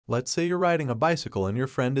Let's say you're riding a bicycle and your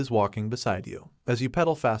friend is walking beside you. As you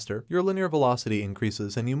pedal faster, your linear velocity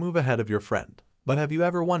increases and you move ahead of your friend. But have you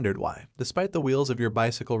ever wondered why, despite the wheels of your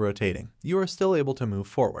bicycle rotating, you are still able to move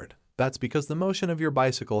forward? That's because the motion of your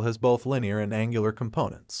bicycle has both linear and angular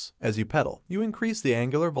components. As you pedal, you increase the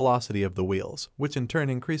angular velocity of the wheels, which in turn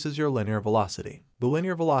increases your linear velocity. The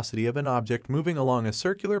linear velocity of an object moving along a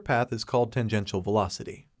circular path is called tangential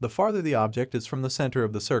velocity. The farther the object is from the center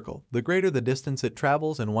of the circle, the greater the distance it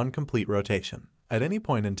travels in one complete rotation. At any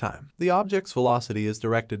point in time, the object's velocity is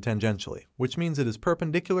directed tangentially, which means it is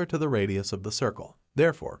perpendicular to the radius of the circle.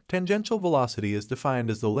 Therefore, tangential velocity is defined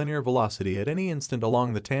as the linear velocity at any instant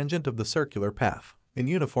along the tangent of the circular path. In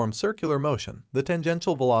uniform circular motion, the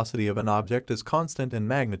tangential velocity of an object is constant in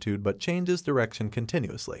magnitude but changes direction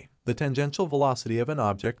continuously. The tangential velocity of an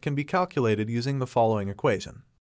object can be calculated using the following equation.